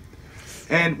booted him.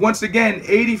 And once again,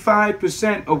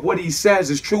 85% of what he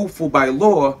says is truthful by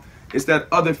law. It's that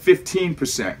other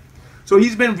 15%. So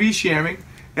he's been resharing.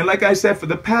 And like I said, for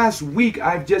the past week,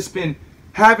 I've just been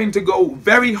having to go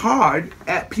very hard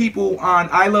at people on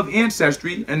I Love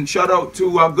Ancestry. And shout out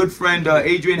to our good friend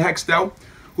Adrian Hextel,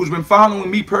 who's been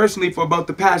following me personally for about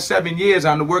the past 7 years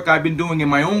on the work I've been doing in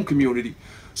my own community.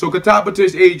 So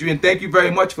Katapatis Adrian, thank you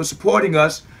very much for supporting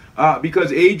us,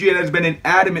 because Adrian has been an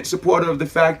adamant supporter of the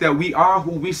fact that we are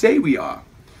who we say we are.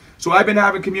 So I've been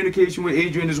having communication with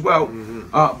Adrian as well.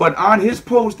 But on his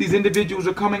post, these individuals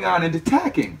are coming on and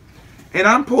attacking. And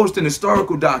I'm posting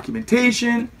historical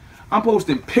documentation. I'm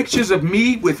posting pictures of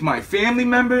me with my family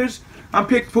members. I'm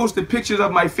posting pictures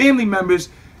of my family members,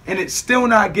 and it's still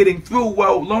not getting through.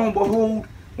 Well, lo and behold,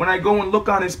 when I go and look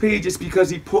on his page, it's because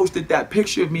he posted that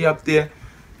picture of me up there.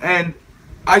 And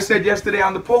I said yesterday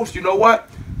on the post, you know what?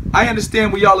 I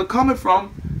understand where y'all are coming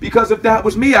from, because if that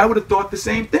was me, I would have thought the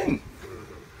same thing.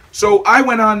 So I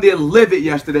went on there livid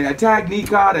yesterday. I tagged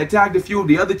Nikod, I tagged a few of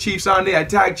the other chiefs on there. I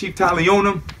tagged Chief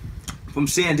Taliona from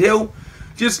Sand Hill.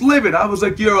 Just livid. I was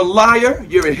like, you're a liar,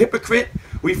 you're a hypocrite.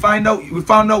 We found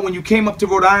out when you came up to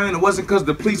Rhode Island, it wasn't because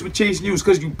the police were chasing you, it's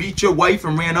because you beat your wife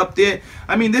and ran up there.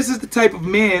 I mean, this is the type of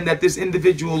man that this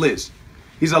individual is.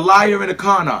 He's a liar and a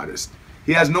con artist.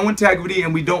 He has no integrity,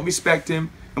 and we don't respect him,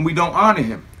 and we don't honor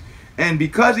him. And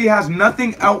because he has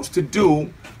nothing else to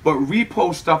do but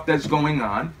repost stuff that's going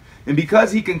on, and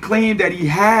because he can claim that he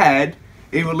had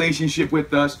a relationship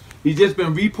with us, he's just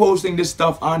been reposting this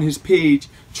stuff on his page,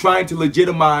 trying to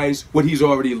legitimize what he's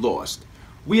already lost.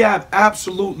 We have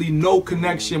absolutely no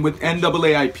connection with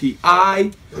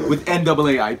NAAIPI, with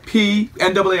NAAIP.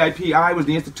 NAAIPI was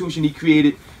the institution he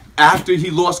created after he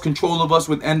lost control of us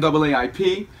with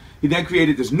NAAIP. He then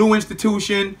created this new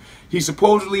institution. He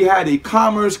supposedly had a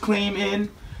commerce claim in,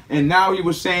 and now he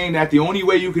was saying that the only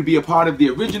way you could be a part of the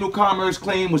original commerce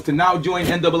claim was to now join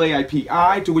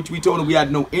NAAIPI, to which we told him we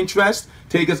had no interest.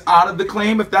 Take us out of the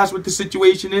claim if that's what the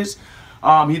situation is.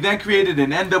 He then created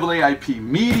an NAAIP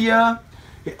media.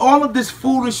 All of this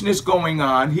foolishness going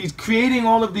on. He's creating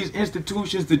all of these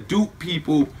institutions to dupe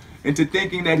people into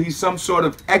thinking that he's some sort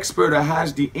of expert or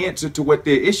has the answer to what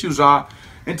their issues are.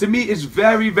 And to me, it's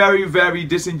very, very, very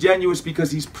disingenuous, because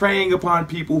he's preying upon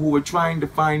people who are trying to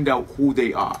find out who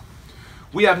they are.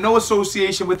 We have no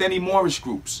association with any Moorish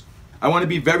groups. I want to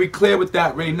be very clear with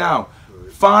that right now.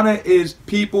 FANA is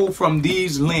people from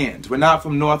these lands. We're not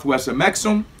from Northwest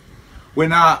Amexem. We're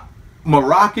not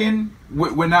Moroccan.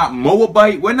 We're not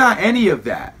Moabite. We're not any of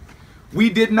that.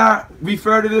 We did not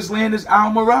refer to this land as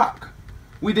Al Morocco.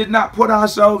 We did not put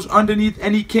ourselves underneath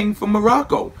any king from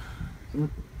Morocco.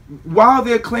 While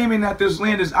they're claiming that this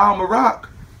land is Al Morocco,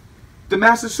 the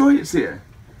Massasoit's here.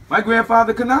 My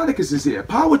grandfather Canonicus is here.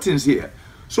 Powhatan's here.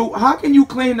 So how can you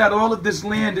claim that all of this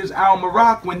land is Al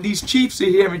Morocco when these chiefs are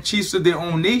here and chiefs of their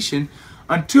own nation,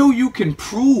 until you can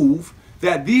prove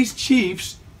that these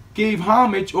chiefs gave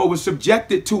homage or were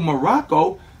subjected to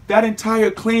Morocco? That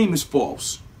entire claim is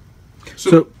false.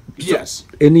 So yes.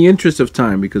 In the interest of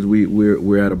time, because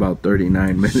we're at about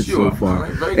 39 minutes Sure. so far,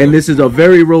 Right. and this is a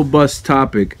very robust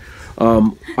topic.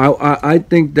 I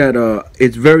think that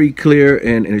it's very clear,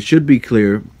 and it should be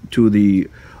clear to the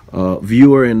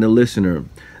viewer and the listener,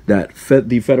 that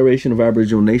the Federation of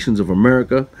Aboriginal Nations of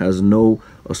America has no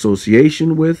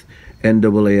association with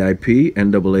NAAIP,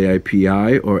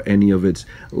 NAAIPI, or any of its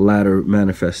latter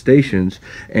manifestations,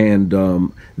 and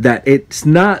that it's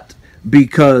not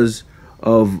because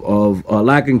of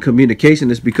lack in communication.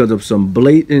 It's because of some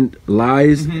blatant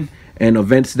lies and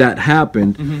events that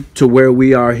happened to where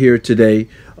we are here today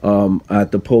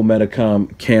at the Poe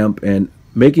Metacom camp, and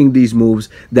making these moves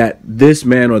that this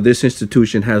man or this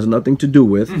institution has nothing to do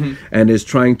with, and is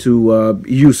trying to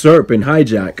usurp and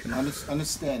hijack.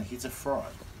 Understand, he's a fraud.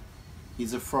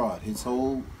 He's a fraud. His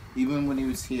whole, even when he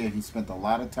was here, he spent a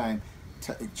lot of time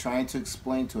trying to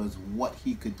explain to us what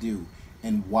he could do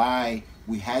and why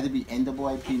we had to be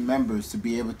NAAIP members to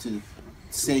be able to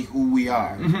say who we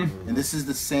are. And this is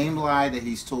the same lie that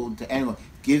he's told to anyone.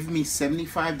 Give me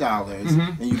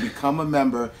 $75 and you become a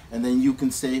member, and then you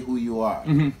can say who you are.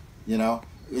 You know,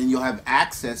 and you'll have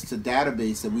access to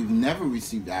database that we've never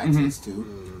received access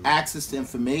to, access to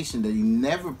information that he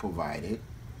never provided,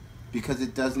 because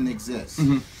it doesn't exist.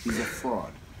 He's a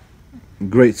fraud.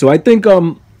 Great. So I think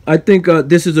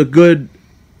this is a good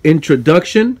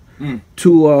introduction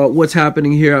to what's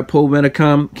happening here at Poe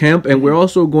Metacom camp, and we're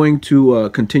also going to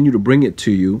continue to bring it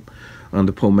to you on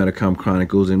the Poe Metacom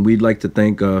Chronicles. And we'd like to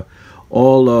thank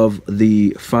all of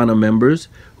the FANA members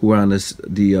who are on this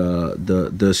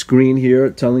the screen here,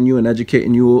 telling you and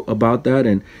educating you about that.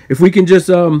 And if we can just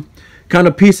kind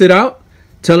of piece it out,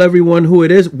 tell everyone who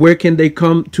it is, where can they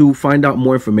come to find out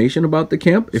more information about the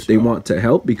camp if they want to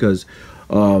help, because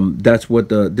that's what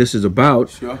this is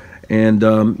about. Sure. And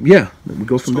yeah, we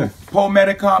go from there.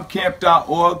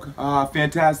 PoeMetacomCamp.org,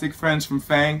 fantastic friends from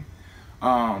FANG.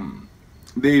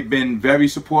 They've been very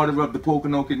supportive of the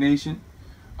Pokanoket Nation,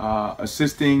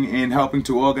 assisting in helping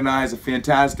to organize a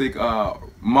fantastic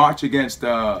march against,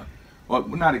 well,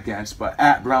 not against, but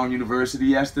at Brown University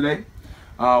yesterday.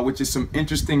 Which is some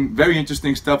interesting, very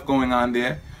interesting stuff going on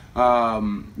there.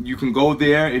 You can go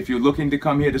there if you're looking to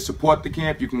come here to support the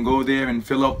camp. You can go there and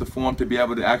fill out the form to be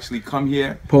able to actually come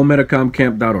here.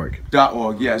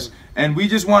 PoeMetacomCamp.org. Yes. And we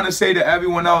just want to say to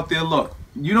everyone out there, look,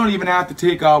 you don't even have to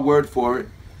take our word for it.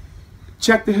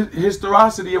 Check the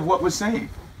historicity of what we're saying.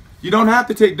 You don't have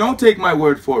to don't take my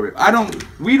word for it.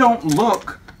 We don't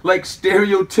look like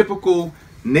stereotypical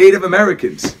Native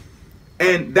Americans.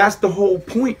 And that's the whole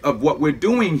point of what we're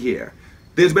doing here.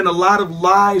 There's been a lot of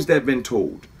lies that have been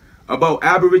told about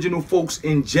Aboriginal folks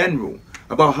in general,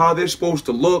 about how they're supposed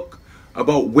to look,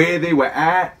 about where they were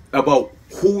at, about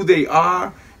who they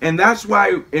are. And that's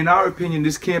why, in our opinion,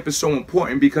 this camp is so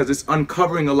important, because it's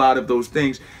uncovering a lot of those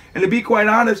things. And to be quite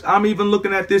honest, I'm even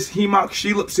looking at this Hemok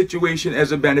Sheelip situation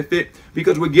as a benefit,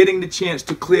 because we're getting the chance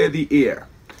to clear the air.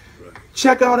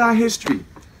 Check out our history.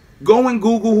 Go and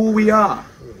Google who we are.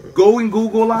 Go and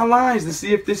Google our lives to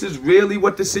see if this is really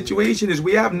what the situation is.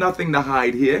 We have nothing to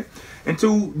hide here. And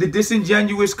to the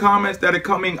disingenuous comments that are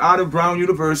coming out of Brown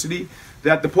University,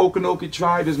 that the Pokanoket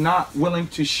tribe is not willing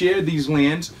to share these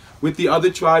lands with the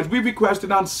other tribes, we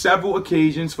requested on several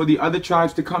occasions for the other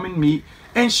tribes to come and meet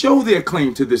and show their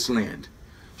claim to this land.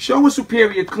 Show a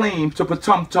superior claim to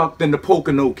Patumtuk than the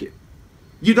Pokanoket.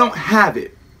 You don't have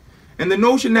it. And the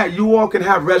notion that you all can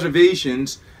have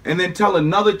reservations and then tell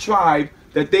another tribe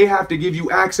that they have to give you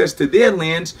access to their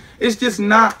lands is just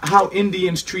not how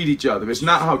Indians treat each other. It's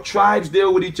not how tribes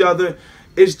deal with each other.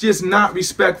 It's just not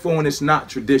respectful, and it's not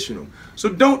traditional. So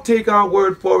don't take our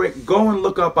word for it. Go and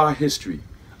look up our history.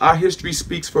 Our history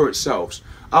speaks for itself.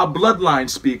 Our bloodlines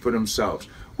speak for themselves.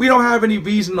 We don't have any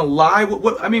reason to lie.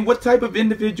 I mean, what type of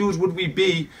individuals would we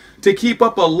be to keep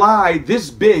up a lie this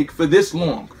big for this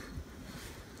long?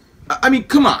 I mean,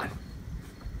 come on.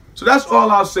 So that's all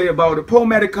I'll say about it.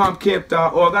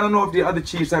 PoeMetacomCamp.org. I don't know if the other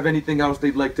chiefs have anything else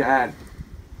they'd like to add.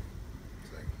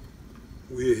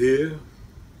 We're here,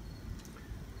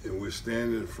 and we're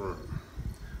standing firm.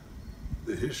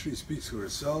 The history speaks for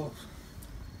itself.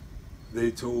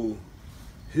 They told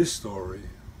his story.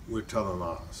 We're telling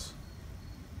ours.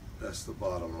 That's the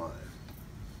bottom line.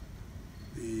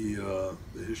 The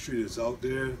history that's out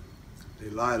there, they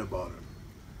lied about it.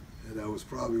 And that was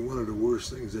probably one of the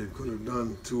worst things they could have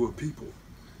done to a people,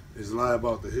 is lie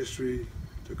about the history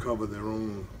to cover their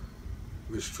own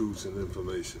mistruths and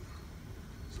information.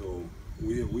 So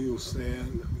we will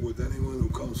stand with anyone who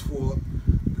comes forth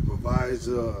to provide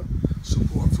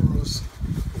support for us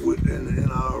in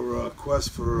our quest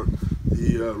for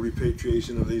the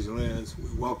repatriation of these lands.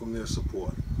 We welcome their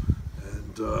support.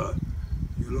 And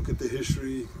you look at the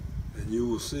history and you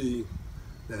will see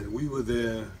that we were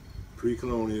there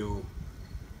pre-colonial,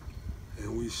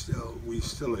 and we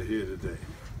still are here today.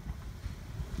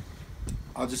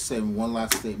 I'll just say one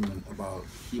last statement about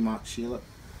Hemok Sheelip.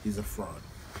 he's a fraud.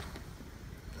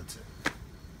 That's it.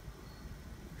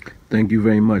 Thank you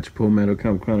very much. Poe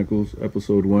Metacamp Chronicles,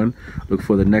 episode 1. Look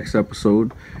for the next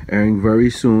episode, airing very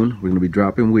soon. We're going to be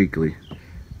dropping weekly.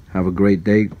 Have a great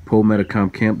day.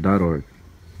 PoeMetacampCamp.org.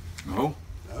 Oh.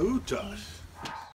 Oh, Josh.